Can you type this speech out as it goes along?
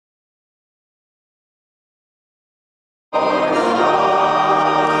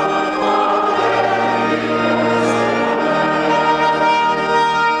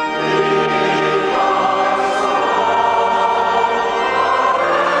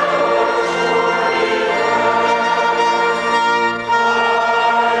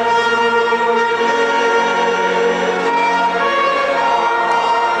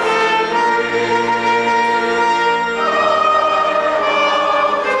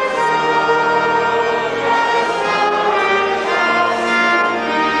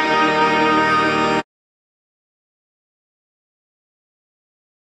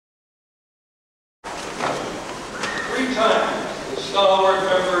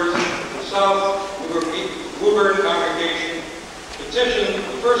Woburn congregation petitioned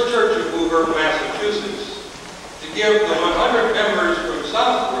the First Church of Woburn, Massachusetts, to give the 100 members from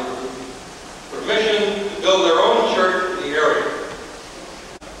South Woburn permission to build their own church in the area.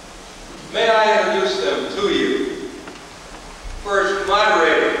 May I introduce them to you? First,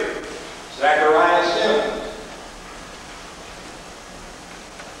 moderator, Zachariah Sims.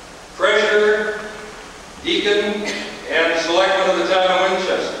 Treasurer, deacon, and selectman of the town of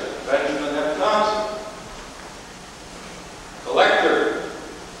Winchester, Benjamin F. Thompson. Collector,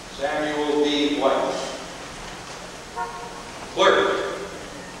 Samuel D. White. Clerk,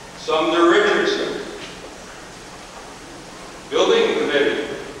 Sumner Richardson. Building Committee,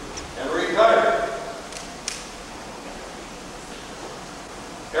 Henry Cutter.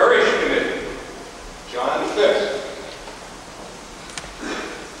 Parish Committee, John Fisk.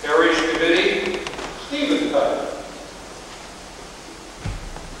 Parish Committee, Stephen Cutter.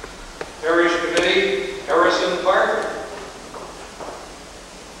 Parish Committee, Harrison Parker.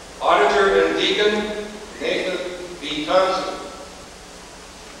 Auditor and Deacon, Nathan B. Thompson.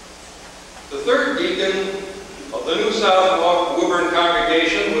 The third deacon of the New South Woburn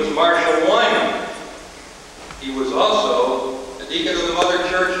congregation was Marshall Wyman. He was also the deacon of the Mother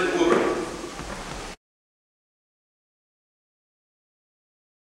Church in Woburn.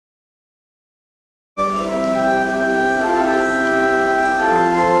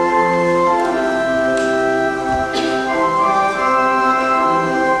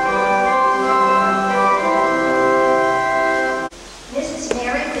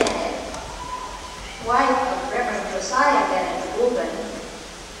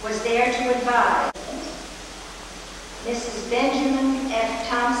 Mrs. Benjamin F.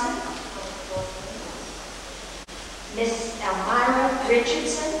 Thompson, Miss Elmira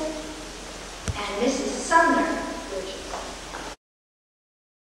Richardson, and Mrs. Sumner